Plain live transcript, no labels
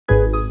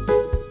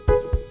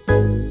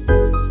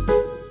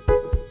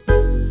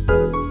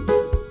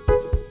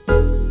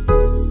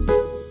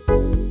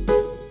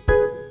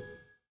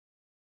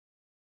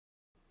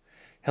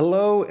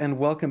Hello and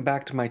welcome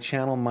back to my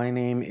channel. My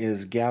name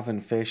is Gavin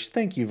Fish.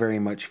 Thank you very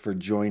much for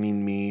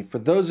joining me. For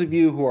those of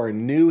you who are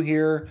new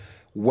here,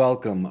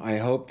 welcome. I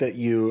hope that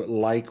you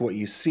like what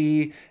you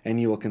see and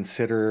you will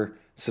consider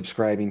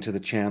subscribing to the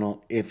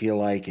channel if you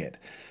like it.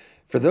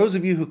 For those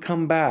of you who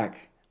come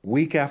back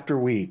week after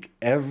week,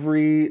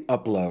 every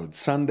upload,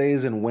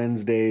 Sundays and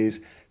Wednesdays,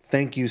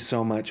 thank you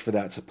so much for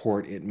that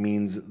support. It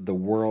means the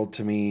world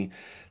to me.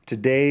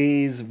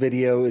 Today's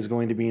video is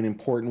going to be an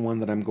important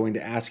one that I'm going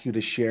to ask you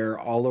to share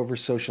all over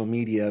social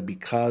media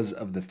because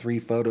of the 3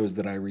 photos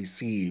that I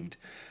received.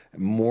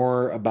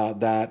 More about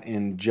that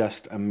in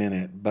just a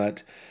minute,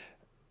 but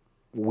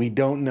I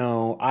don't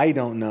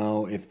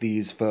know if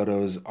these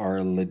photos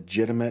are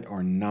legitimate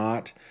or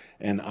not,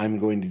 and I'm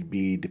going to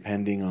be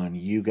depending on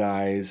you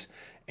guys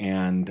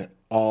and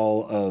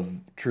all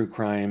of true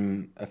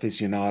crime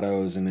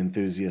aficionados and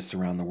enthusiasts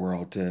around the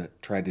world to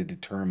try to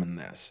determine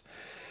this.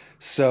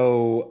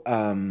 So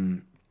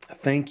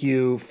thank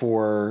you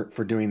for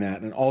doing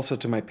that. And also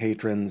to my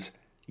patrons,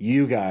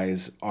 you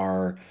guys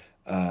are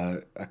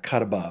a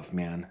cut above,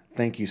 man.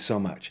 Thank you so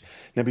much.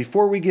 Now,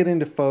 before we get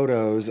into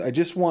photos, I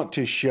just want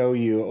to show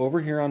you over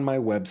here on my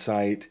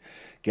website,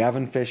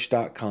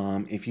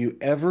 gavinfish.com, if you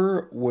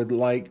ever would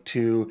like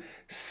to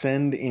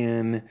send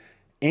in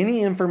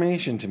any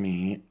information to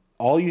me,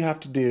 all you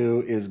have to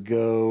do is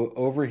go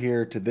over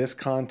here to this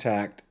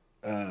contact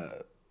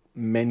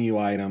menu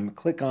item,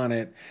 click on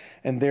it,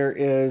 and there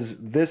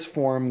is this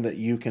form that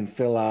you can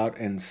fill out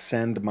and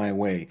send my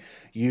way.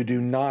 You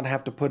do not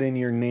have to put in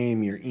your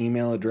name, your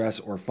email address,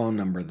 or phone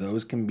number.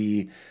 Those can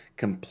be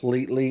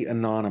completely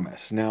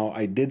anonymous. Now,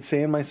 I did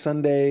say in my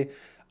Sunday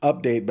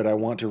update, but I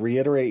want to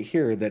reiterate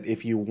here that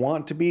if you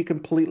want to be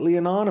completely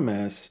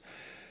anonymous,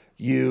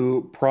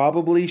 you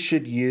probably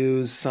should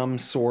use some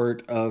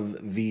sort of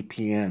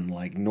VPN,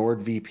 like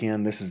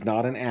NordVPN. This is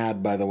not an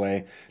ad, by the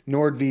way.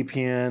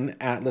 NordVPN,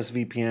 Atlas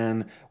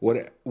VPN,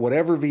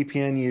 whatever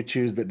VPN you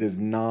choose that does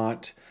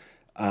not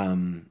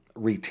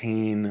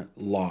retain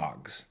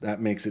logs. That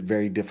makes it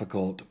very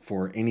difficult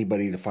for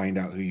anybody to find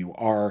out who you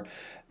are.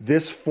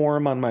 This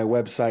form on my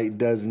website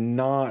does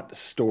not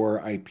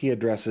store IP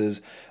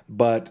addresses,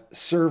 but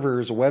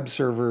servers, web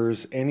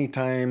servers,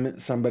 anytime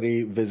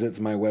somebody visits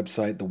my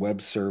website, the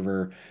web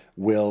server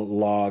will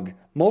log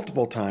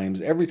multiple times,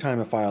 every time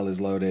a file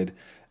is loaded,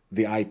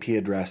 the IP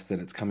address that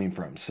it's coming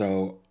from.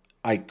 So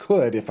I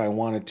could, if I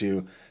wanted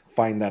to,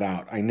 find that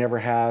out. I never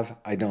have.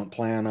 I don't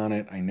plan on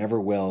it. I never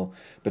will.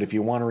 But if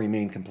you want to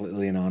remain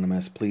completely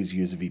anonymous, please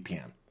use a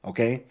VPN.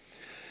 Okay?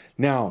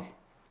 Now,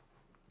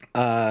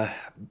 I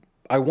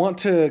want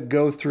to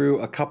go through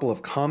a couple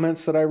of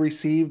comments that I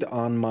received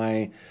on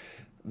my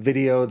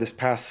video this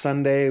past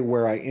Sunday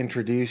where I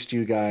introduced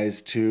you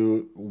guys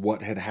to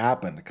what had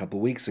happened. A couple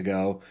weeks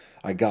ago,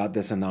 I got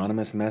this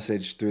anonymous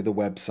message through the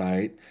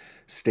website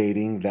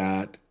stating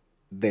that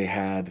they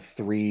had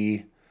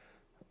 3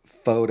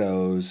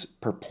 photos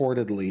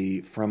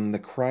purportedly from the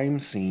crime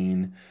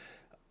scene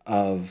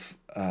of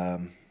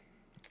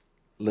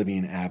Libby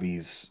and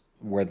Abby's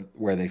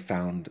where they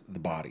found the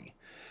body.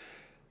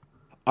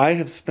 I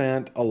have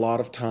spent a lot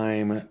of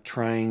time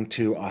trying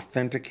to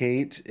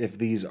authenticate if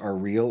these are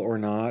real or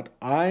not.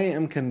 I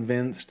am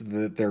convinced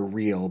that they're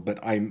real, but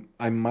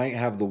I might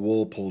have the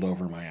wool pulled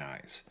over my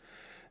eyes.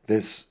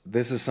 This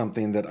is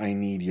something that I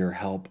need your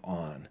help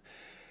on.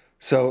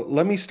 So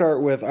let me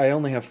start with, I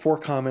only have 4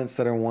 comments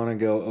that I want to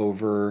go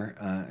over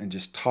and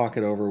just talk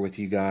it over with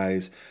you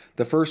guys.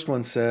 The first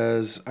one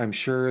says, I'm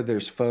sure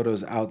there's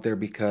photos out there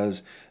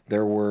because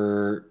there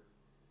were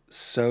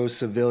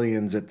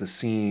civilians at the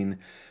scene,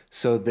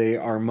 so they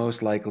are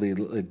most likely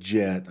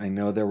legit. I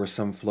know there were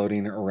some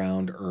floating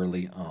around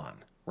early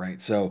on,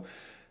 right? So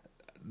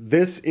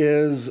this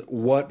is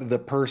what the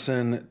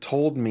person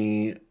told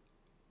me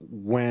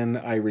when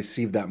I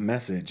received that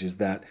message, is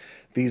that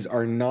these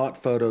are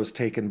not photos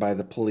taken by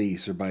the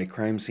police or by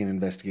crime scene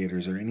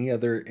investigators or any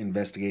other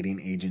investigating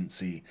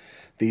agency.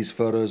 These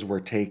photos were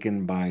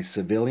taken by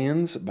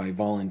civilians, by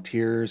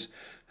volunteers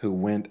who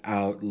went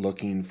out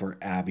looking for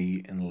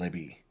Abby and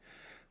Libby.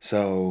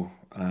 So,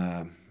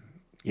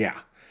 yeah.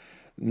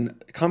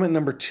 Comment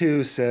number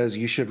 2 says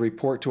you should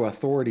report to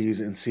authorities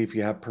and see if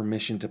you have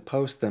permission to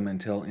post them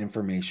until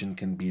information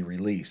can be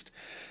released.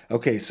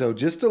 Okay, so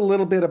just a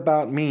little bit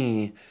about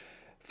me.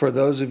 For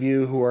those of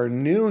you who are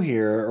new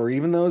here, or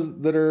even those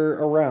that are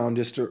around,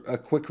 just a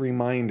quick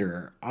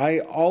reminder, I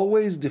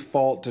always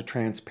default to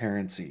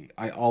transparency.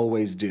 I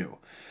always do.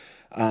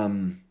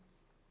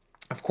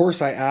 Of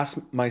course, I ask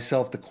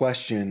myself the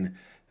question,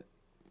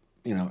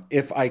 you know,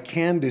 if I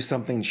can do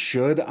something,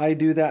 should I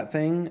do that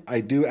thing?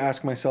 I do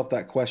ask myself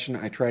that question.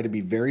 I try to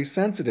be very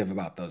sensitive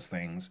about those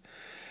things.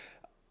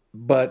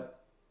 But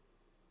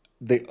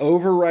the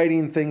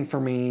overriding thing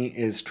for me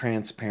is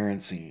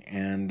transparency.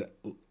 And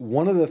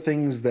one of the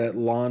things that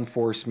law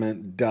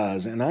enforcement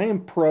does, and I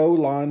am pro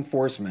law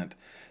enforcement,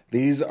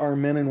 these are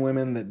men and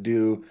women that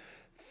do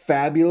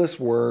fabulous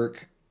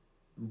work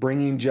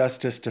bringing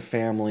justice to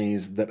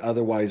families that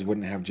otherwise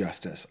wouldn't have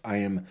justice. I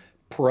am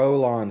pro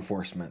law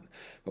enforcement.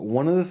 But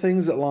one of the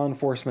things that law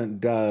enforcement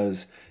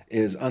does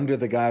is, under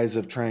the guise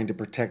of trying to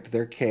protect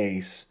their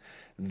case,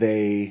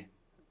 they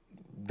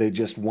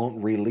just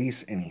won't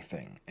release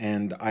anything.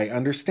 And I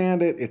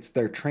understand it, it's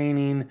their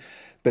training.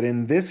 But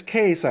in this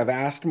case, I've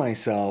asked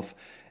myself,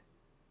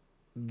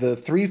 the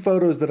 3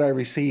 photos that I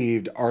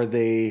received, are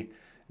they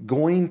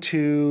going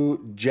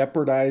to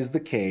jeopardize the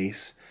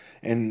case?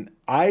 And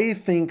I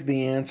think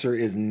the answer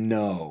is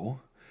no.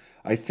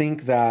 I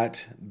think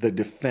that the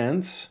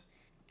defense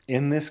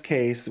in this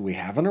case, we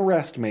have an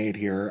arrest made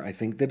here. I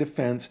think the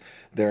defense,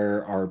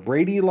 there are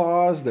Brady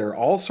laws, there are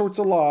all sorts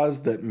of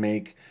laws that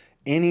make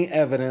any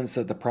evidence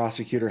that the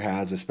prosecutor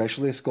has,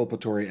 especially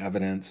exculpatory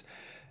evidence,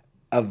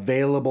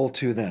 available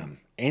to them.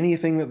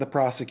 Anything that the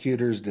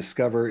prosecutors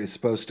discover is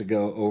supposed to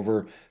go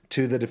over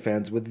to the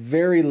defense, with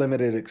very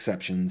limited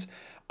exceptions.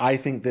 I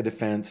think the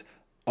defense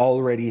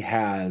already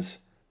has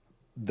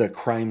the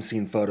crime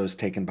scene photos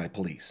taken by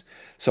police.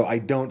 So I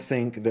don't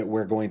think that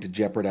we're going to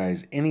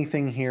jeopardize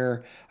anything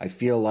here. I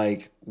feel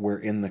like we're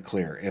in the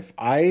clear. If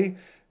I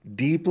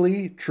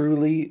deeply,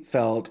 truly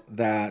felt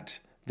that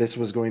this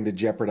was going to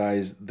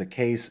jeopardize the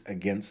case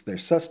against their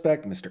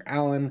suspect, Mr.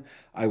 Allen,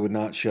 I would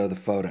not show the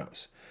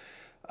photos.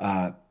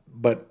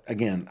 But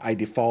again, I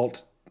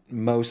default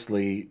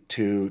mostly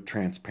to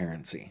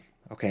transparency.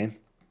 Okay.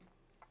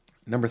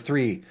 Number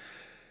 3,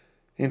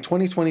 in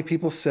 2020,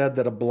 people said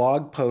that a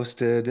blog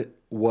posted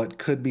what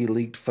could be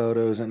leaked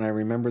photos, and I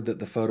remembered that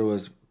the photo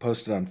was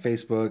posted on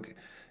Facebook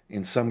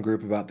in some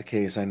group about the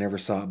case. I never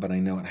saw it, but I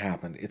know it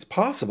happened. It's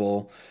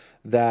possible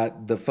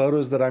that the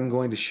photos that I'm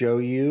going to show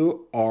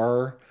you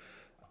were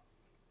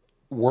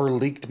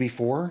leaked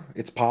before.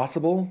 It's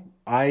possible.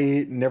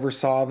 I never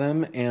saw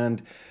them.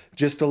 And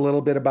just a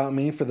little bit about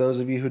me, for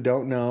those of you who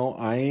don't know,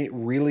 I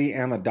really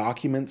am a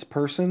documents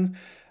person.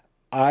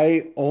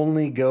 I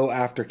only go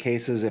after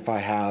cases if I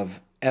have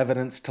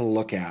evidence to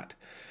look at.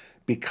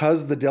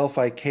 Because the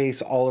Delphi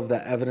case, all of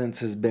the evidence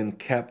has been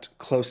kept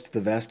close to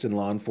the vest in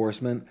law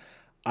enforcement,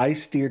 I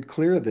steered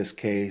clear of this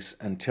case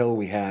until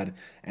we had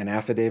an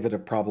affidavit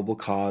of probable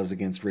cause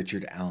against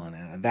Richard Allen.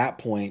 And at that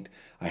point,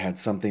 I had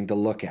something to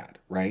look at,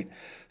 right?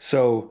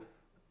 So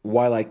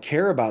while I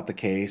care about the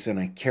case and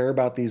I care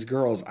about these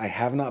girls, I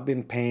have not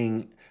been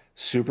paying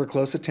super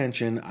close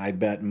attention. I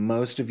bet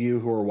most of you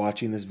who are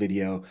watching this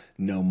video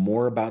know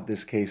more about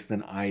this case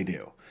than I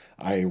do.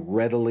 I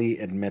readily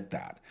admit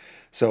that.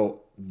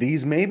 So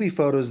these may be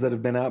photos that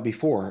have been out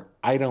before.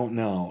 I don't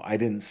know. I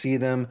didn't see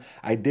them.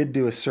 I did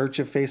do a search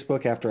of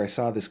Facebook after I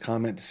saw this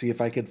comment to see if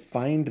I could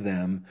find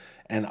them,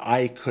 and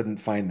I couldn't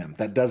find them.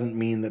 That doesn't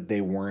mean that they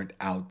weren't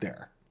out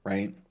there,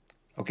 right?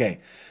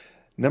 Okay.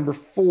 Number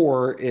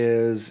 4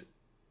 is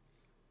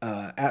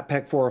at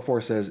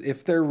Peck404 says,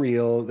 if they're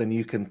real, then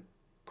you can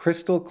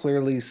crystal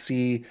clearly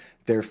see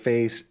their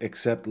face,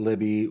 except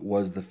Libby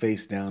was the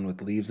face down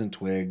with leaves and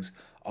twigs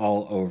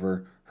all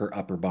over her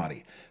upper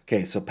body.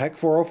 Okay, so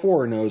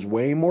Peck404 knows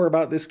way more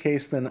about this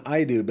case than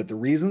I do, but the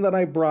reason that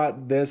I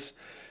brought this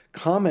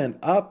comment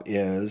up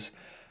is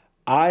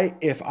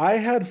if I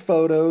had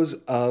photos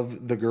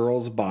of the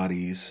girls'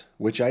 bodies,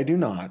 which I do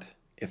not,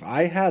 if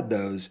I had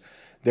those,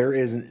 there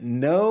is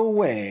no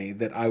way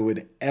that I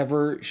would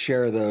ever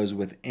share those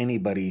with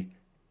anybody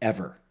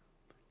ever.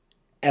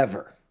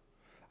 Ever.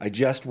 I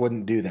just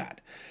wouldn't do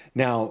that.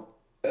 Now,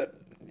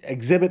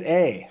 Exhibit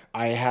A,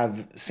 I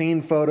have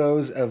seen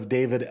photos of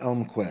David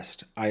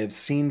Elmquist. I have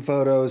seen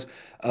photos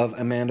of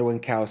Amanda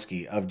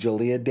Winkowski, of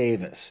Jalea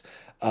Davis,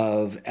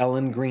 of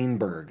Ellen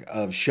Greenberg,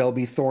 of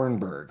Shelby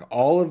Thornburg.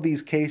 All of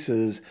these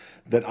cases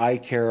that I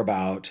care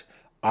about,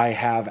 I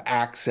have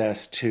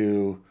access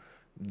to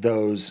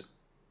those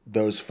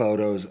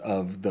photos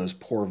of those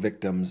poor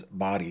victims'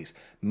 bodies,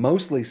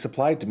 mostly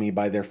supplied to me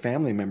by their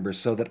family members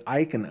so that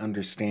I can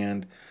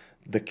understand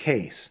the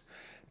case.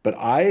 But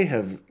I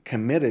have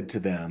committed to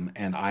them,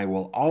 and I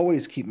will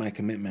always keep my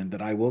commitment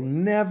that I will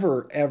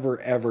never, ever,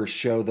 ever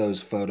show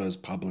those photos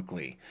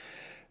publicly.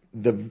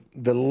 The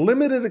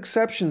limited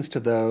exceptions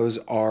to those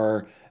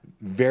are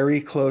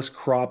very close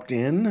cropped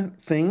in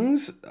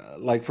things.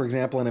 Like, for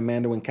example, in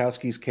Amanda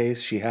Winkowski's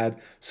case, she had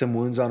some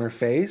wounds on her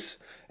face,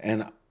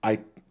 and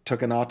I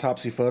took an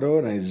autopsy photo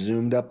and I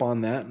zoomed up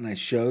on that and I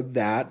showed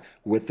that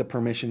with the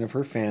permission of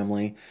her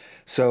family.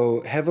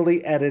 So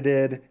heavily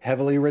edited,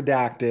 heavily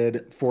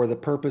redacted for the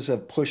purpose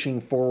of pushing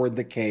forward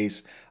the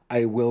case.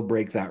 I will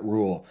break that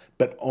rule,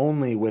 but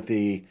only with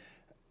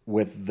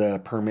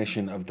the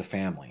permission of the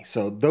family.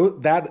 So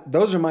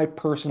those are my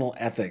personal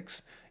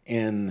ethics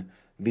in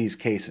these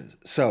cases.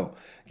 So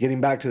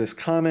getting back to this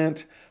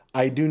comment,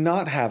 I do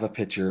not have a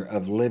picture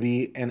of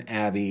Libby and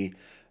Abby,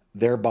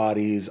 their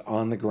bodies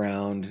on the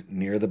ground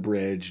near the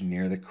bridge,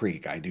 near the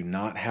creek. I do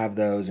not have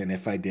those, and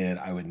if I did,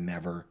 I would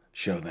never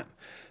show them.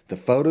 The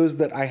photos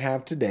that I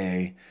have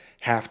today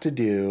have to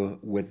do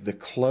with the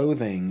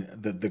clothing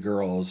that the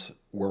girls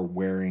were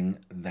wearing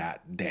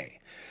that day.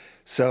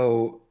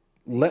 So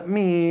let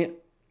me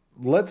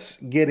let's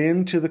get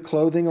into the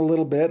clothing a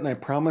little bit, and I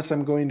promise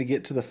I'm going to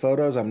get to the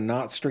photos. I'm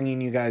not stringing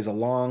you guys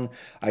along.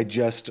 I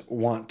just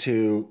want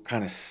to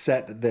kind of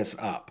set this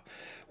up.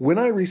 When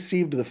I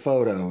received the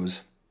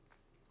photos,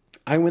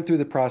 I went through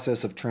the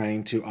process of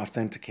trying to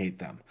authenticate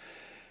them.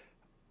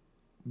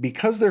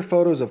 Because they're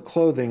photos of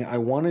clothing, I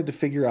wanted to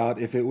figure out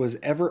if it was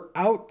ever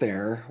out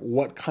there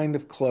what kind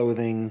of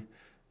clothing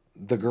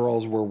the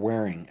girls were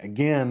wearing.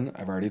 Again,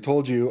 I've already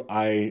told you,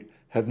 I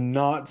have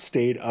not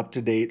stayed up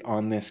to date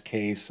on this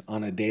case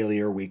on a daily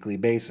or weekly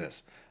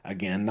basis.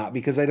 Again, not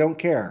because I don't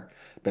care,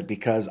 but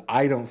because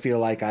I don't feel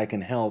like I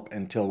can help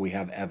until we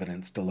have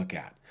evidence to look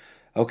at.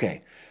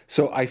 Okay,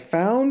 so I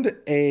found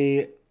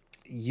a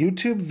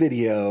YouTube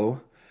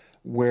video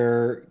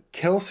where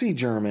Kelsey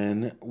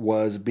German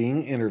was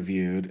being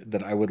interviewed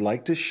that I would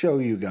like to show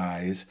you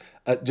guys,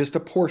 just a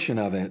portion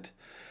of it,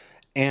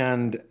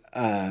 and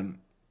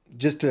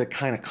just to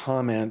kind of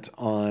comment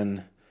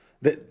on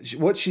that.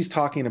 What she's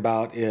talking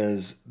about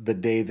is the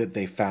day that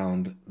they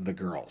found the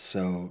girls.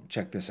 So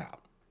check this out.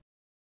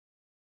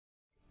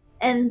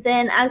 And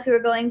then as we were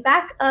going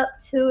back up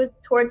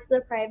towards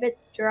the private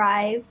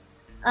drive,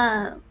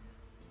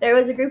 there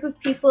was a group of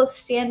people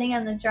standing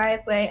on the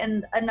driveway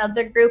and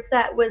another group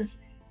that was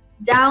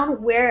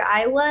down where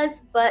I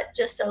was, but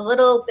just a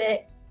little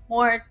bit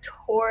more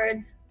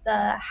towards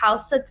the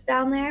house that's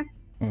down there.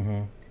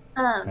 Mm-hmm.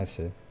 I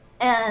see.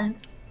 And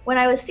when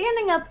I was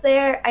standing up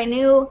there, I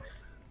knew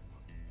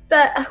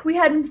that we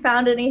hadn't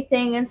found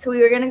anything, and so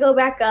we were going to go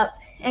back up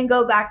and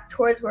go back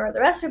towards where the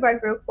rest of our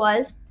group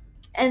was.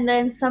 And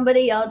then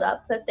somebody yelled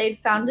up that they'd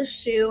found a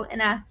shoe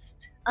and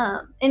asked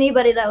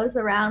anybody that was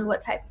around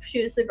what type of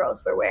shoes the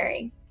girls were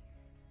wearing.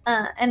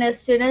 And as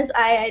soon as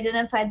I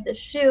identified the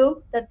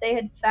shoe that they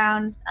had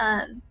found,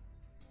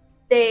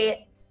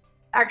 they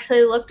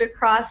actually looked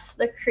across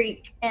the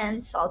creek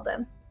and saw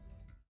them.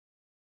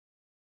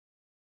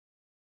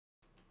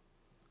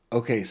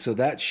 Okay, so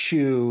that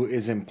shoe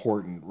is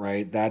important,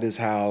 right? That is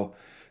how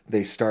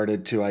they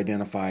started to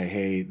identify,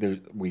 hey,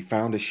 we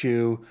found a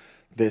shoe.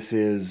 This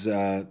is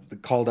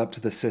called up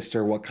to the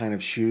sister. What kind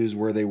of shoes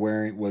were they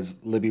wearing? Was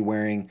Libby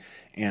wearing?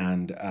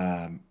 And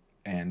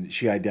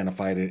she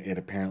identified it. It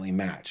apparently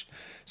matched.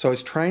 So I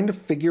was trying to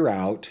figure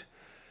out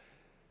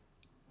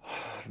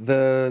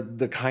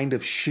the kind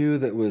of shoe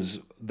that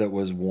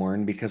was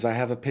worn, because I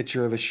have a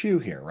picture of a shoe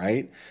here,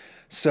 right?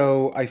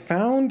 So I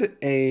found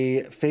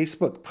a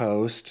Facebook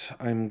post.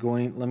 Let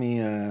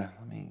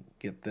me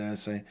get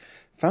this. I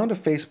found a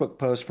Facebook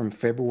post from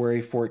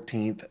February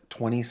 14th,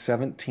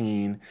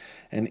 2017.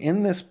 And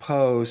in this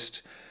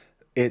post,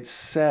 it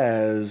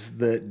says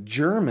that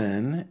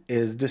German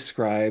is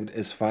described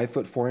as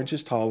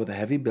 5'4" tall with a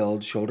heavy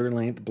build, shoulder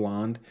length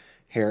blonde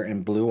hair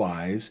and blue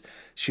eyes.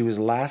 She was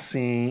last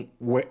seen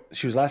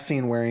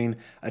wearing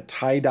a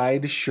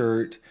tie-dyed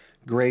shirt,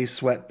 gray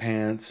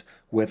sweatpants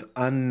with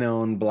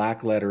unknown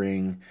black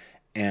lettering,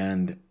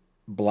 and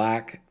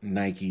black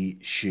Nike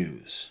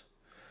shoes.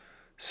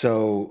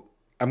 So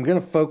I'm going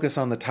to focus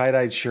on the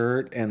tie-dyed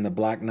shirt and the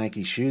black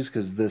Nike shoes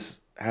because this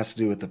has to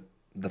do with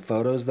the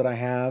photos that I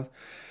have.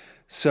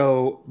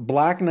 So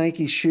black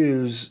Nike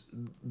shoes,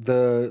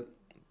 the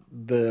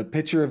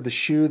picture of the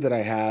shoe that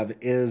I have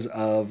is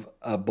of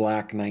a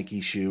black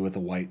Nike shoe with a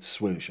white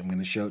swoosh. I'm going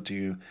to show it to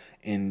you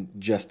in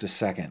just a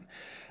second.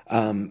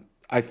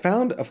 I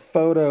found a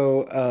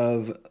photo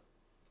of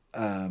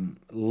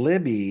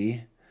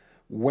Libby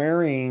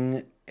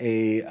wearing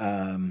a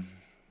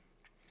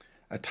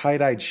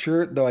tie-dyed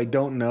shirt, though I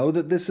don't know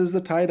that this is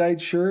the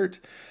tie-dyed shirt.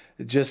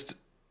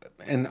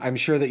 And I'm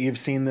sure that you've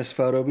seen this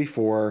photo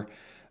before,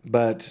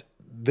 but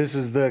this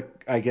is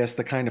I guess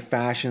the kind of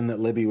fashion that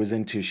Libby was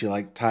into. She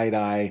liked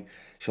tie-dye,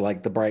 she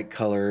liked the bright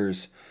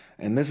colors,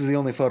 and this is the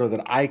only photo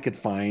that I could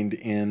find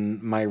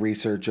in my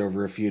research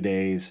over a few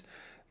days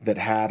that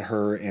had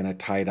her in a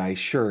tie-dye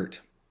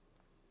shirt.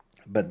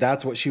 But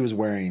that's what she was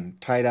wearing: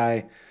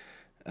 tie-dye,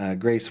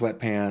 gray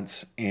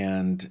sweatpants,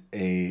 and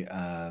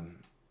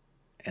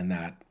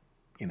that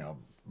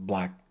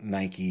black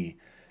Nike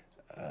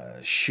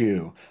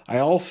shoe. I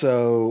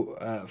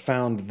also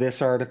found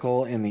this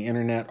article in the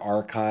Internet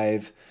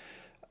Archive,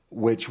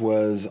 which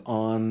was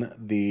on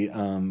the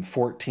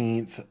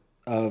 14th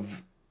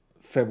of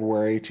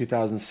February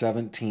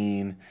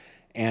 2017,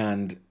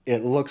 and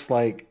it looks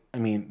like,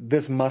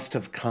 this must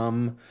have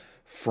come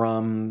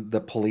from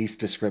the police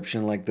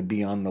description, like the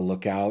be on the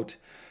lookout,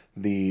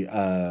 the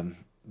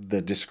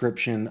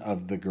description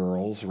of the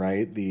girls,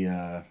 right?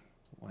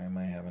 Why am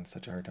I having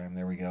such a hard time?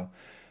 There we go.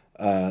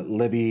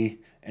 Libby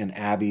and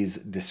Abby's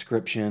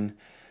description.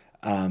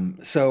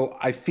 So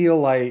I feel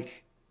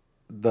like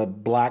the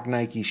black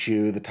Nike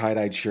shoe, the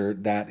tie-dyed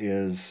shirt, that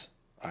is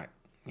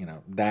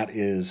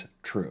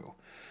true.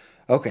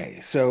 Okay,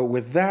 so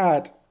with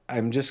that,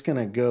 I'm just going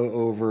to go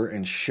over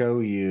and show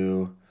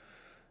you,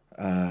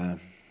 let's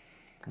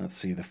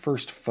see, the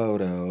first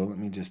photo. Let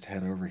me just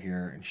head over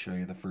here and show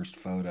you the first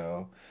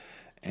photo.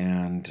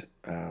 And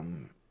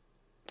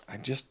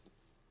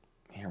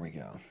here we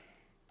go.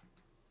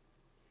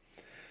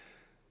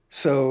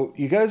 So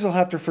you guys will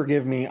have to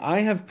forgive me. I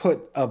have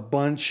put a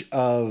bunch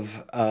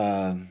of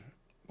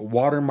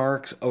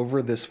watermarks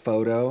over this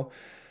photo,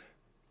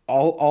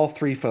 all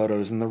three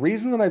photos. And the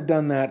reason that I've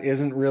done that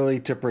isn't really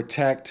to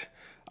protect,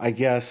 I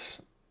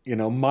guess,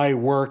 my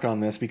work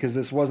on this, because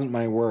this wasn't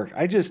my work.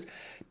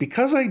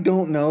 Because I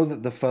don't know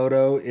that the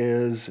photo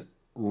is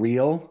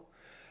real,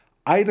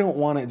 I don't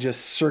want it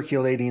just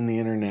circulating the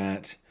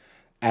internet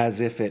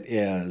as if it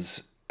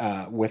is,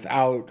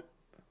 without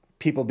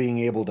people being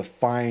able to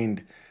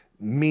find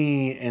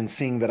me and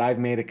seeing that I've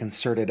made a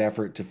concerted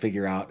effort to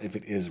figure out if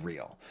it is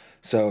real.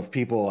 So if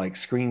people like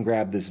screen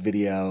grab this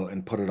video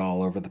and put it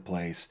all over the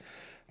place,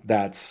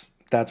 that's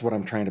what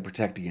I'm trying to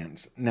protect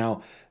against.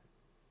 Now,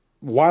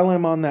 while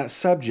I'm on that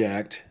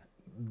subject,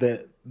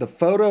 the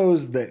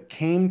photos that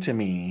came to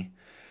me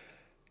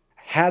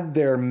had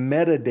their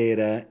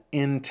metadata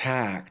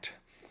intact.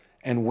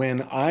 And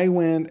when I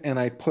went and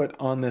I put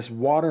on this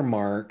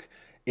watermark,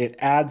 it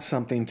adds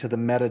something to the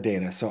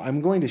metadata. So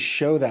I'm going to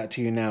show that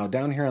to you now.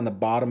 Down here on the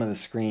bottom of the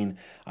screen,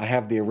 I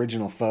have the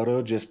original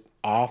photo just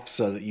off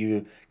so that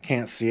you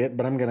can't see it,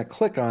 but I'm going to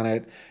click on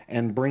it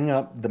and bring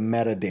up the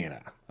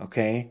metadata,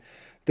 okay?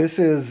 This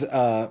is,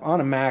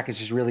 on a Mac, it's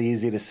just really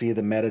easy to see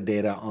the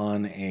metadata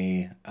on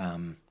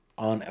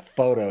a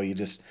photo. You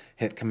just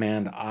hit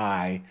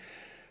Command-I.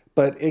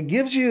 But it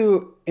gives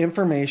you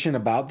information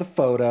about the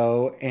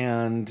photo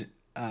and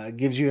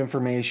gives you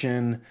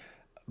information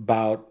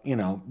about,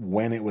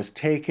 when it was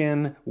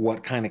taken,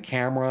 what kind of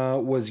camera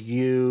was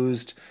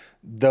used,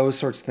 those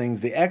sorts of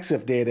things. The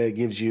EXIF data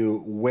gives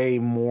you way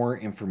more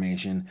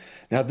information.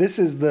 Now, this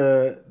is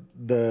the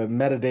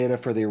metadata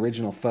for the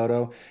original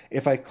photo.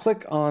 If I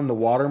click on the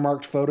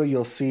watermarked photo,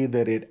 you'll see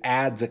that it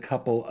adds a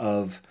couple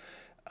of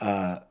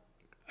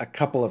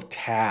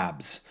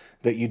tabs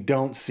that you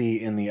don't see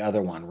in the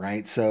other one,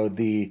 right? So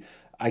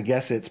I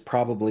guess it's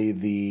probably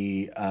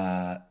the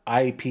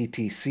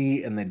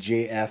IPTC and the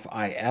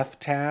JFIF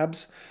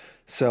tabs.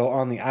 So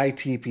on the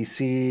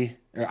IPTC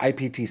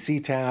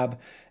tab,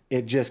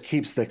 it just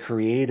keeps the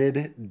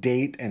created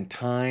date and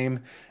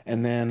time.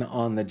 And then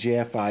on the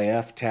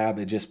JFIF tab,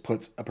 it just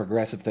puts a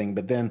progressive thing.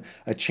 But then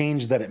a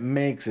change that it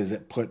makes is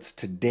it puts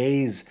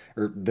today's,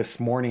 or this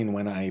morning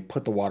when I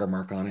put the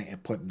watermark on it,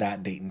 it put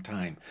that date and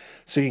time.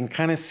 So you can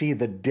kind of see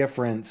the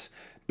difference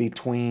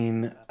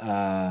between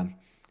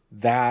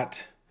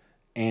that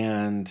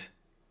and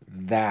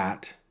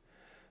that,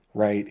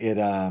 right?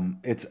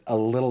 It's a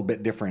little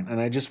bit different.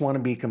 And I just want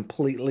to be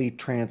completely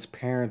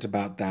transparent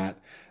about that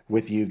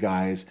with you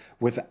guys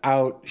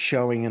without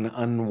showing an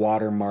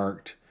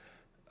unwatermarked,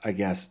 I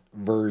guess,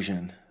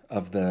 version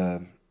of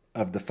the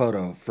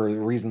photo for the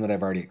reason that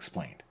I've already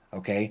explained,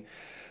 okay?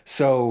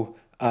 So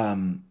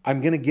I'm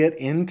going to get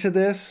into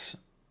this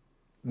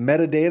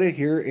metadata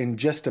here in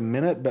just a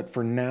minute, but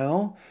for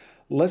now,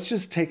 let's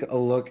just take a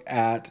look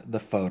at the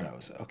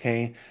photos,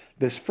 okay?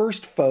 This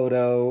first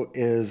photo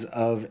is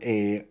of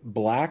a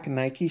black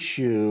Nike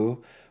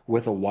shoe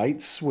with a white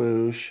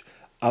swoosh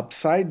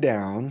upside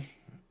down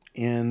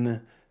in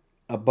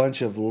a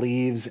bunch of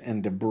leaves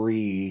and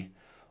debris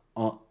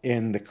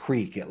in the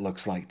creek, it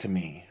looks like to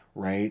me,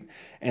 right?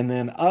 And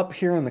then up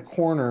here in the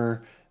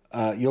corner,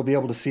 you'll be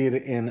able to see it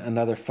in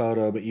another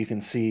photo, but you can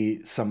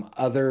see some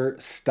other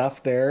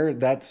stuff there. I'm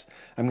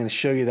going to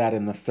show you that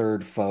in the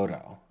third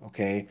photo,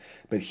 okay?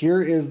 But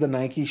here is the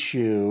Nike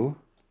shoe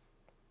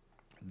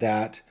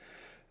that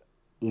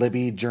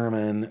Libby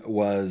German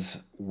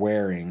was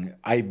wearing,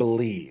 I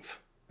believe.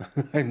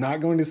 I'm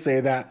not going to say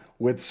that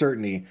with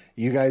certainty.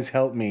 You guys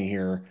help me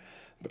here.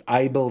 But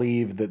I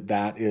believe that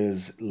that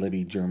is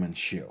Libby German's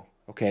shoe,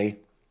 okay?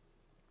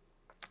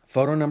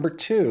 Photo number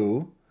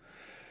 2.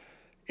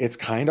 It's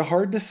kind of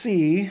hard to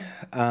see,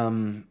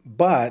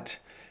 but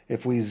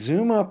if we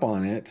zoom up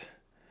on it,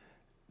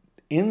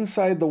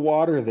 inside the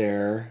water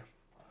there,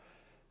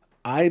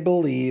 I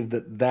believe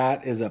that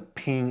that is a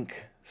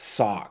pink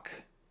sock.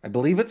 I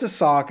believe it's a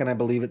sock and I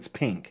believe it's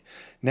pink.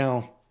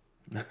 Now,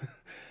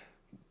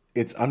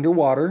 it's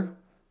underwater.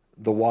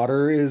 The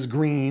water is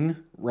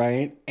green,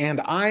 right? And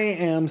I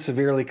am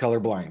severely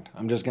colorblind.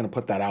 I'm just going to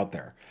put that out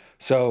there.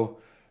 So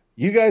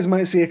you guys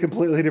might see a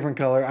completely different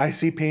color. I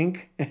see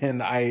pink,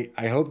 and I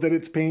hope that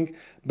it's pink.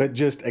 But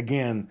just,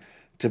 again,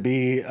 to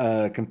be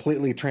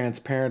completely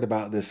transparent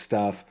about this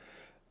stuff,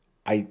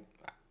 I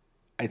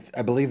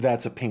believe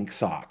that's a pink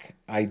sock.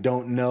 I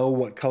don't know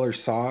what color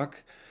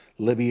sock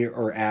Libby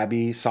or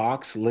Abby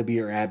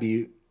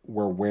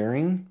were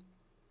wearing,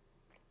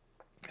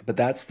 but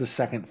that's the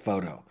second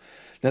photo.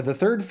 Now, the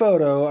third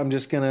photo, I'm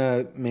just going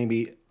to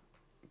maybe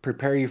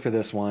prepare you for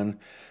this one.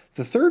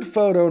 The third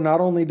photo, not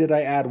only did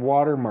I add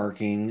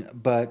watermarking,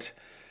 but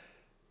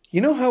you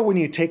know how when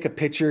you take a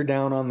picture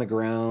down on the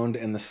ground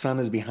and the sun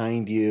is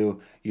behind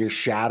you, your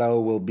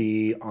shadow will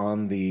be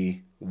on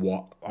the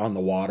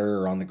water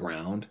or on the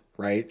ground,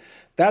 right?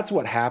 That's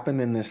what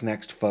happened in this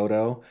next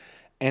photo.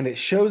 And it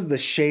shows the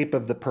shape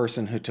of the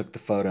person who took the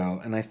photo.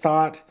 And I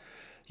thought,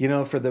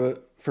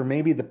 for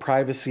maybe the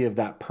privacy of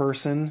that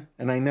person,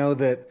 and I know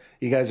that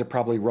you guys are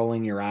probably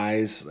rolling your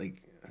eyes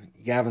like,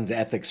 Gavin's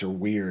ethics are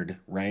weird,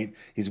 right?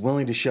 He's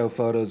willing to show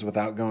photos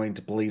without going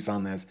to police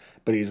on this,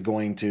 but he's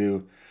going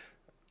to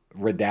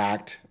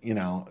redact,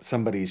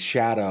 somebody's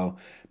shadow.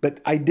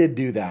 But I did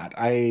do that.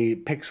 I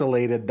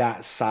pixelated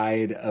that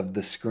side of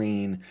the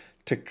screen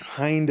to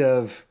kind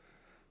of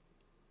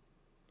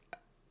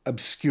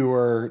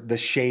obscure the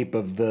shape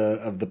of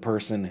the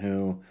person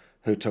who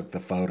took the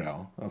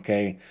photo.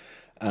 Okay.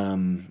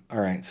 All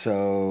right.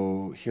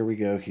 So here we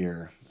go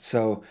here.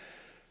 So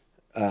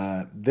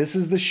this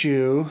is the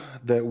shoe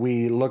that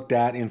we looked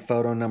at in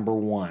photo number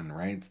 1,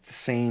 right? It's the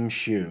same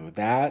shoe.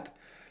 That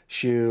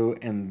shoe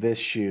and this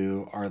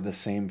shoe are the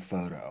same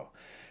photo.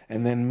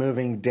 And then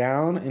moving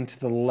down into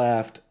the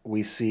left,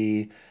 we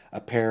see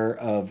a pair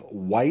of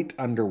white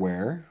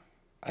underwear.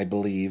 I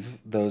believe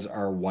those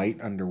are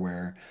white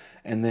underwear.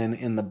 And then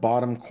in the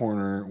bottom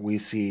corner, we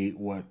see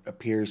what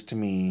appears to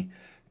me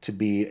to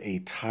be a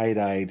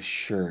tie-dyed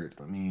shirt.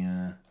 Let me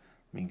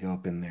go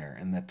up in there.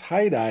 And the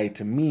tie-dye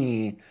to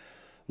me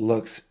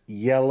looks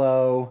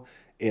yellow.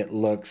 It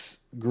looks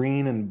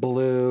green and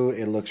blue.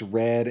 It looks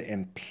red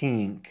and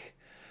pink.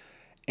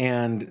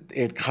 And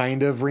it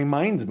kind of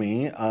reminds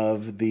me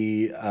of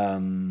the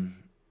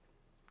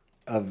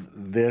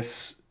of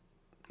this,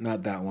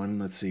 not that one.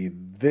 Let's see,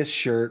 this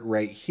shirt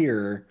right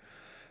here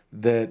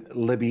that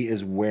Libby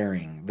is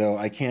wearing. Though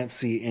I can't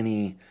see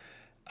any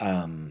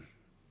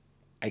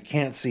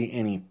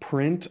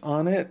print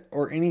on it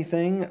or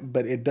anything,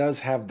 but it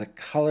does have the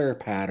color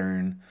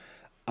pattern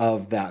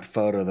of that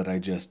photo that I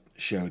just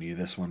showed you.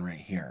 This one right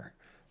here.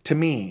 To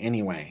me,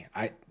 anyway,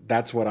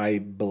 that's what I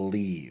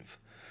believe.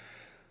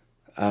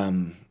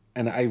 And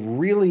I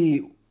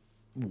really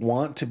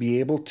want to be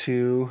able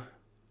to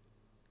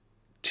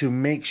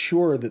make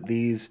sure that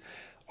these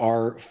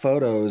are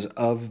photos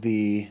of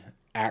the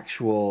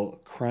actual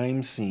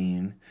crime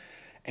scene.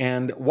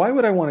 And why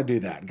would I want to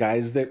do that,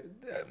 guys?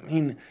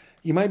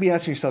 You might be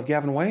asking yourself,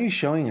 Gavin, why are you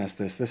showing us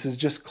this? This is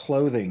just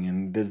clothing,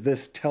 and does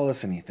this tell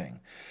us anything?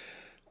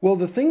 Well,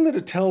 the thing that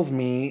it tells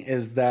me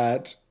is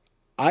that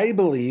I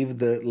believe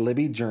that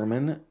Libby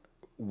German,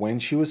 when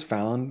she was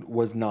found,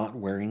 was not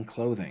wearing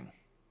clothing.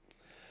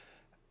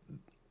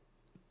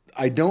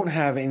 I don't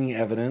have any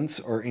evidence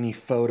or any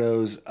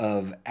photos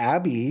of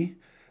Abby,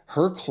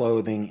 her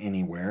clothing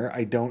anywhere.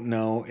 I don't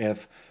know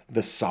if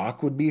the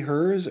sock would be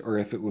hers or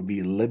if it would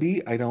be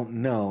Libby. I don't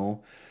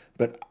know.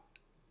 But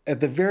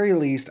at the very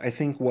least, I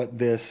think what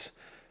these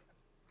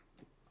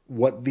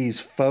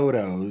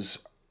photos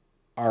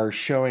are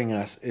showing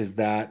us is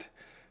that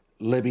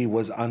Libby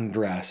was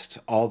undressed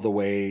all the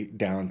way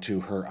down to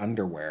her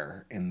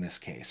underwear in this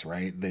case,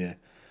 right?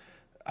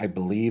 I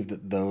believe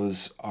that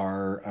those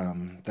are,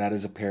 that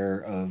is a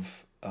pair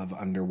of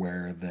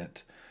underwear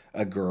that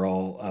a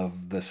girl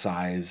of the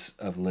size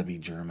of Libby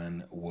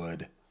German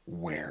would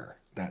wear.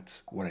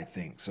 That's what I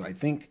think. So I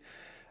think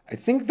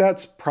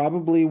that's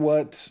probably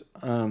what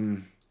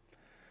the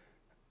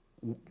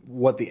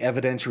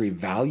evidentiary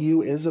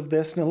value is of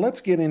this. Now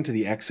let's get into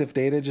the EXIF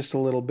data just a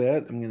little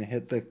bit. I'm going to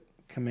hit the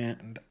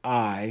Command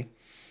I,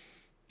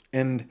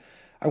 and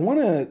I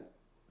want to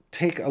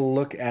take a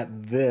look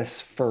at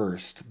this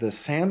first, the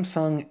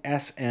Samsung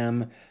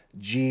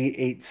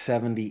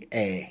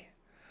SM-G870A.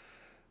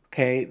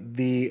 Okay,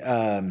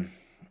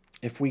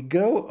 if we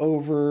go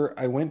over,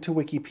 I went to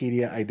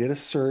Wikipedia, I did a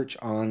search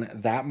on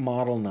that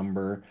model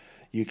number.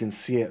 You can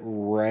see it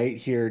right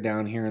here,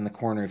 down here in the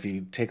corner. If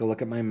you take a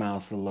look at my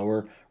mouse, the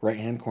lower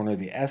right-hand corner,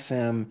 the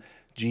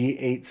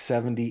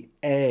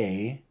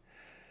SM-G870A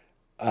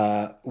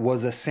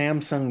was a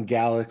Samsung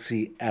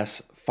Galaxy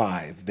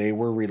S5. They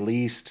were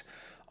released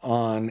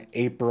on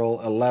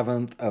April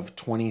 11th of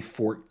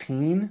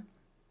 2014.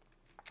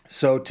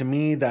 So to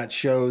me, that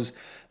shows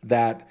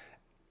that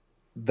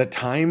the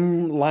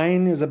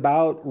timeline is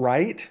about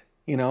right.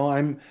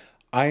 I'm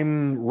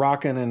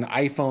rocking an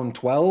iPhone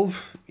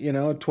 12,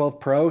 12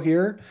 Pro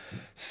here.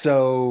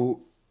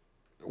 So,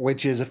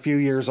 which is a few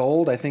years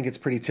old. I think it's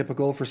pretty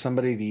typical for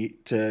somebody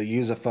to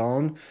use a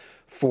phone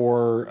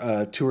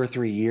for 2 or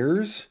 3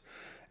 years.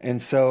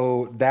 And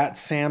so that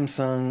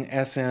Samsung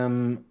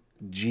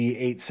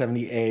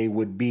SM-G870A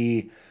would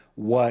be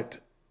what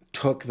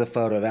took the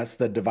photo. That's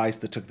the device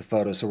that took the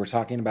photo. So we're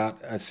talking about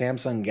a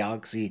Samsung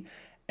Galaxy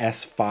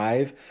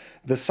S5.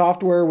 The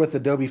software with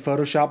Adobe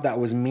Photoshop, that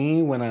was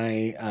me when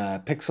I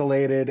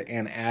pixelated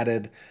and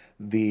added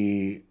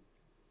the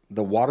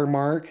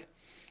watermark.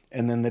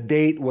 And then the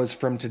date was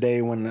from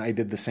today when I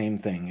did the same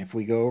thing. If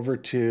we go over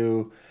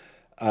to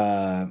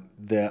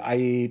the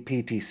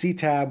IPTC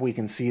tab, we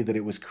can see that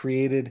it was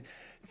created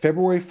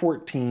February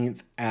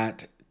 14th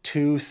at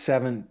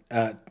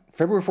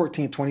February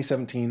 14th,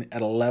 2017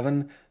 at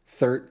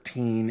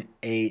 11:13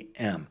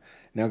 a.m.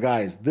 Now,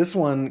 guys, this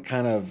one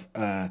kind of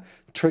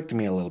tricked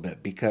me a little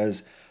bit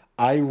because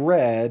I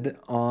read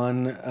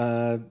on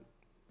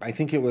I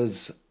think it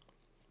was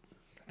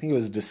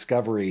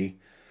Discovery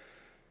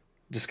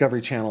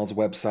Channel's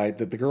website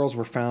that the girls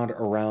were found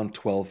around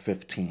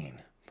 12:15.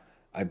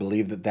 I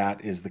believe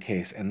that is the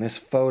case. And this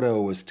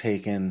photo was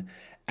taken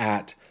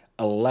at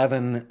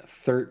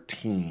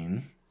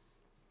 11:13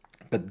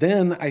 But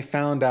then I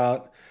found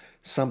out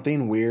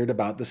something weird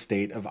about the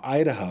state of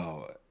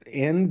Idaho.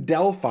 In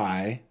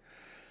Delphi,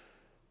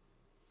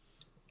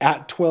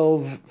 at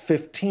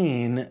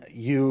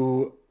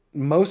 12:15,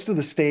 most of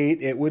the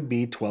state, it would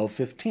be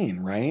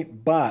 12:15,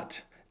 right?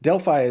 But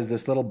Delphi is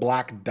this little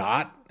black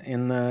dot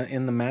in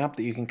the map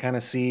that you can kind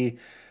of see,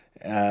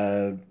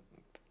 kind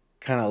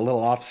of a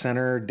little off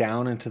center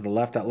down and to the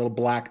left. That little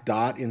black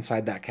dot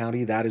inside that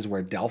county, that is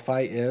where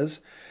Delphi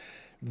is.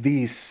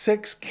 The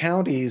 6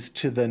 counties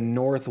to the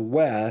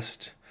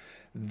northwest,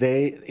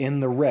 in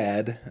the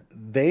red,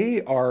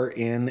 they are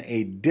in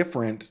a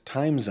different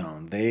time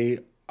zone. They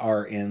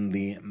are in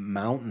the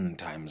mountain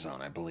time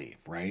zone, I believe,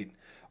 right?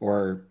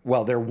 Or,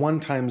 well, they're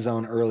one time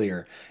zone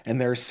earlier. And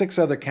there are 6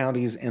 other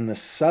counties in the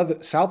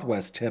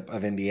southwest tip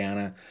of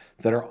Indiana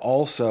that are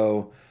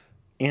also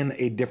in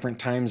a different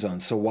time zone.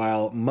 So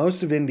while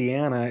most of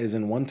Indiana is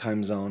in one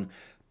time zone,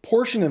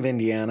 portion of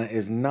Indiana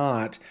is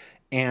not,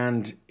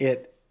 and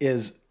it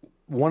is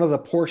one of the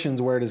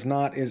portions where it is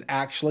not is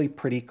actually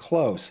pretty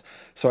close.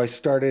 So I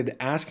started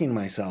asking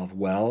myself,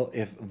 well,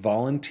 if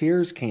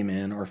volunteers came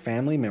in or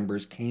family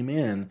members came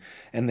in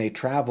and they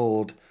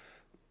traveled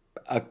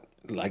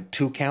like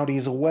 2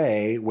 counties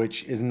away,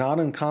 which is not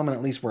uncommon,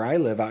 at least where I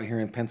live out here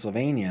in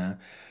Pennsylvania.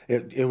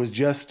 It was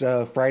just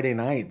Friday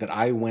night that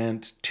I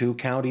went 2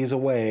 counties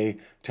away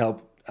to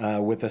help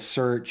with a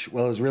search.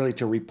 Well, it was really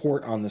to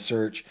report on the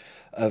search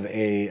of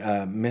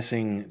a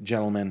missing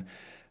gentleman.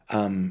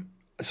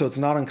 So it's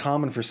not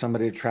uncommon for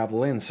somebody to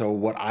travel in. So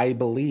what I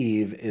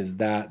believe is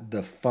that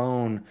the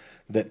phone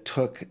that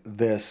took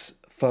this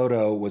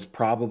photo was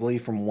probably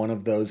from one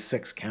of those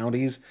 6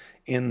 counties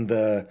in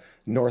the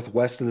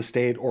northwest of the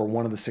state or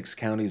one of the 6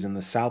 counties in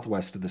the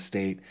southwest of the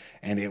state,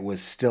 and it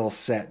was still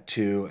set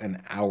to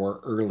an hour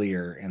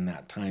earlier in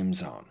that time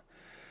zone.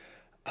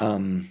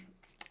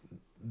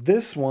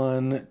 This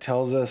one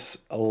tells us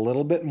a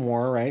little bit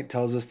more, right?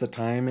 Tells us the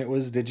time it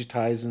was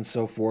digitized and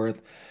so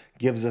forth,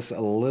 gives us a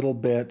little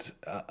bit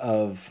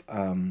of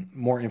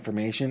more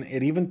information.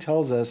 It even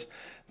tells us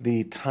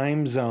the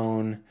time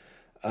zone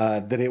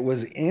that it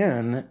was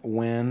in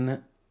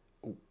when,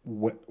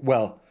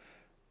 well,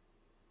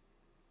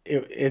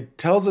 it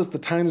tells us the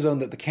time zone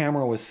that the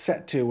camera was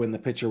set to when the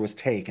picture was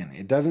taken.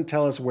 It doesn't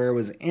tell us where it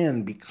was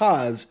in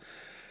because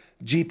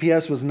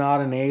GPS was not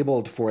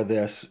enabled for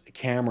this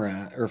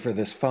camera or for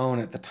this phone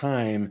at the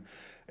time.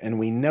 And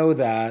we know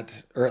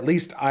that, or at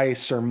least I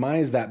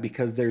surmise that,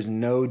 because there's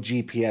no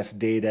GPS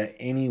data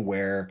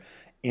anywhere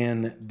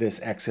in this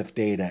EXIF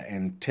data.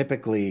 And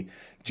typically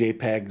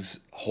JPEGs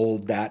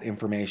hold that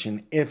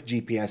information if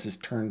GPS is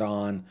turned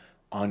on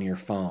your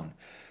phone.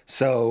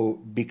 So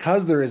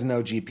because there is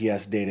no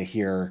GPS data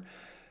here,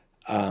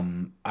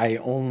 I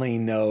only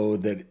know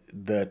that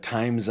the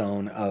time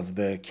zone of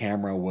the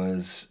camera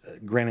was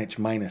Greenwich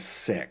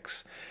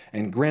 -6.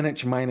 And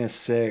Greenwich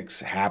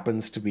 -6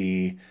 happens to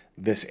be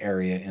this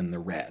area in the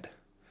red.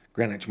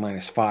 Greenwich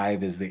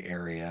 -5 is the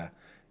area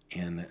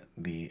in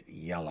the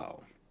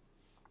yellow.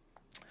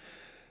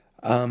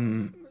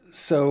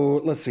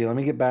 So let's see, let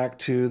me get back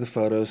to the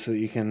photos so that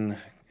you can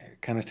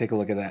kind of take a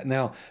look at that.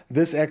 Now,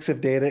 this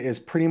EXIF data is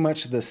pretty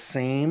much the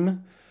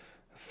same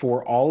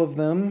for all of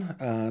them.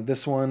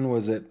 This one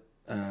was at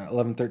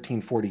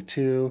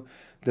 11/13/42.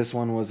 This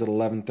one was at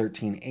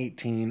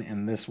 11/13/18,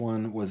 and this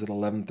one was at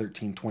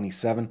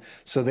 11/13/27.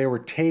 So they were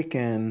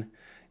taken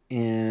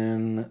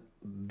in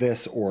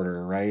this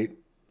order, right?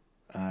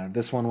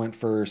 This one went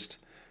first,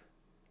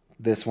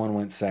 this one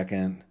went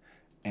second,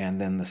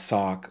 and then the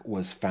sock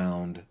was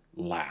found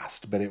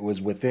last. But it was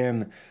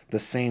within the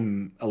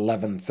same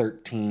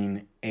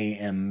 11:13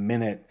 a.m.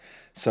 minute.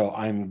 So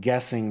I'm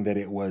guessing that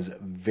it was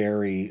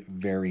very,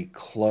 very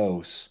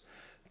close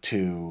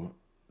to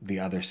the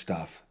other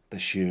stuff, the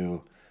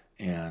shoe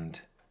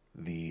and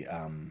the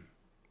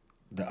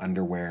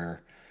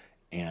underwear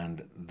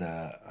and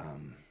the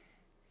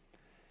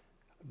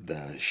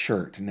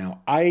shirt.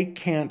 Now, I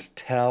can't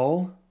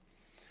tell,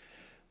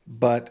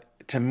 but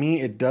to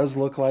me, it does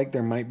look like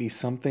there might be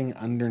something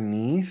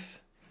underneath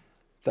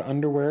the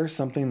underwear,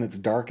 something that's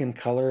dark in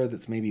color,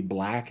 that's maybe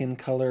black in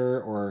color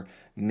or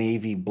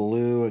navy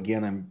blue.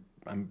 Again,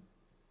 I'm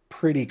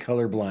pretty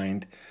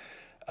colorblind,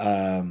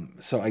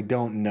 so I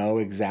don't know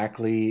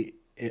exactly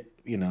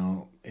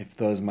if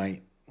those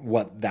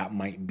what that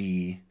might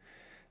be.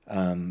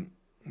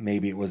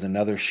 Maybe it was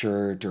another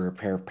shirt or a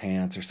pair of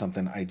pants or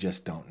something. I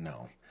just don't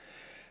know.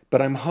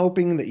 But I'm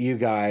hoping that you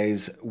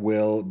guys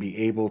will be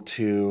able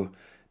to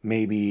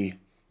maybe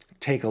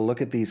take a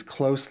look at these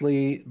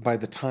closely. By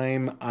the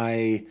time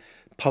I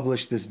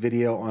publish this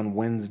video on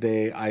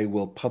Wednesday, I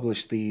will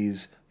publish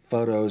these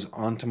photos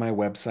onto my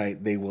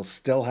website. They will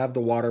still have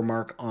the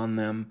watermark on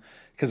them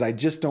because I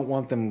just don't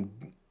want them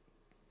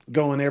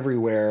going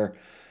everywhere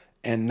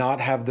and not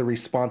have the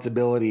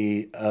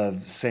responsibility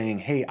of saying,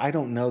 hey, I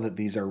don't know that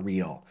these are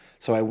real.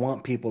 So I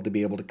want people to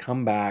be able to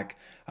come back.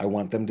 I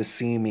want them to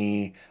see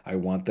me. I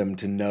want them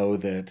to know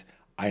that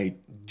I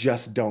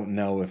just don't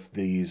know if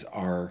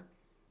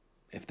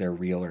they're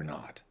real or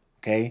not.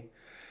 Okay?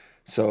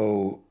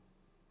 So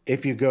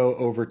If you go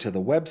over to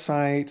the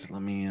website,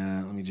 let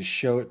me just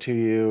show it to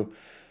you.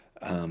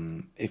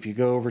 If you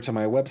go over to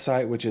my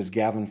website, which is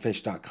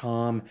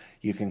gavinfish.com,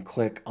 you can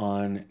click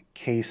on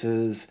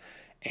cases,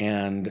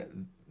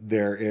 and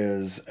there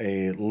is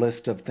a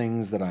list of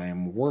things that I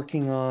am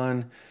working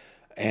on,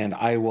 and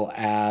I will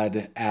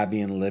add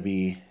Abby and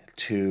Libby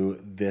to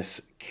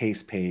this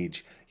case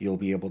page. You'll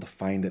be able to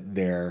find it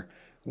there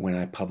when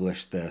I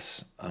publish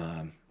this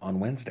on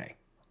Wednesday.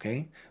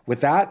 Okay?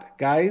 With that,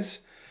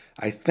 guys,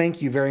 I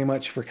thank you very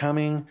much for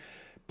coming.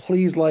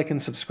 Please like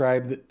and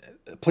subscribe.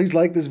 Please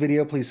like this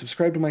video. Please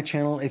subscribe to my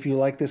channel if you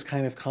like this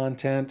kind of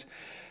content.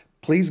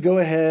 Please go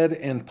ahead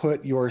and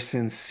put your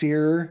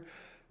sincere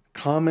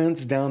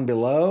comments down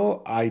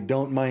below. I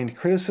don't mind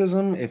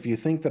criticism. If you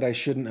think that I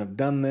shouldn't have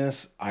done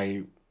this,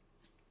 I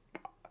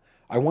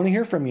want to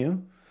hear from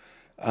you.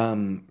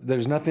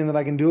 There's nothing that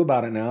I can do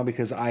about it now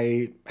because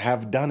I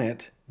have done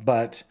it,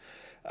 but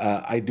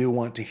I do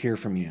want to hear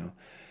from you.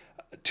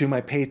 To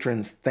my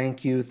patrons,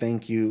 thank you,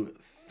 thank you,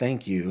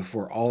 thank you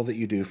for all that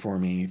you do for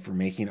me, for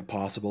making it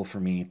possible for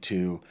me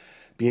to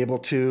be able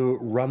to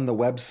run the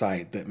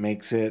website that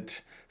makes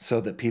it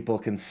so that people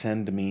can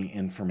send me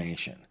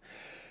information.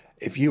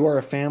 If you are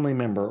a family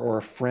member or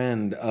a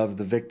friend of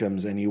the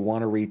victims and you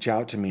want to reach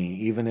out to me,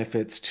 even if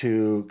it's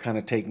to kind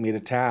of take me to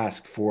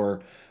task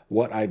for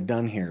what I've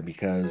done here,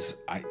 because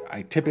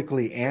I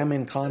typically am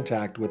in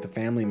contact with the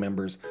family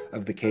members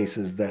of the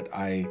cases that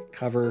I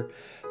cover,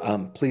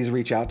 please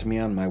reach out to me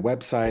on my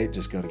website.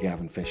 Just go to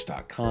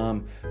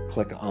gavinfish.com,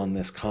 click on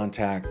this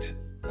contact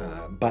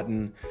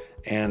button,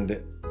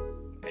 and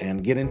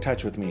get in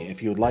touch with me.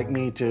 If you would like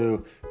me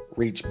to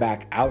reach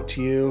back out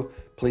to you,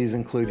 please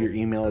include your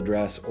email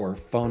address or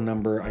phone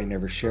number. I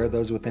never share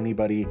those with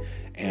anybody.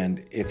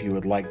 And if you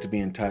would like to be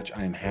in touch,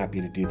 I am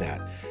happy to do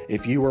that.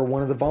 If you were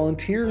one of the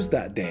volunteers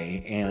that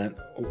day,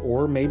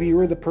 or maybe you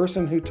were the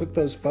person who took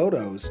those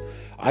photos,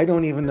 I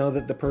don't even know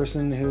that the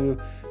person who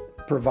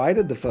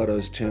provided the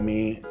photos to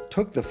me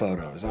took the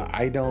photos.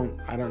 I don't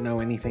know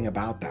anything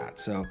about that.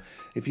 So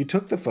if you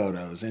took the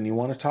photos and you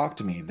want to talk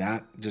to me,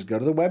 just go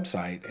to the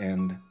website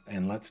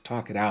and let's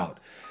talk it out.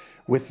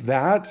 With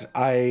that,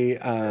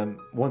 I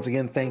once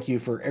again thank you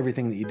for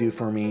everything that you do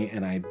for me,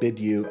 and I bid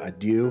you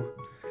adieu,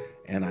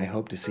 and I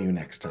hope to see you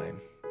next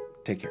time.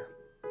 Take care.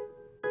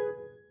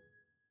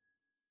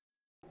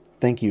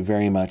 Thank you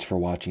very much for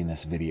watching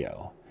this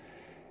video.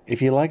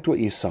 If you liked what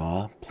you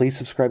saw, please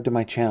subscribe to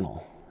my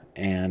channel,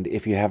 and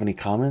if you have any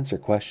comments or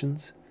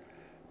questions,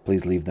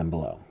 please leave them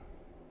below.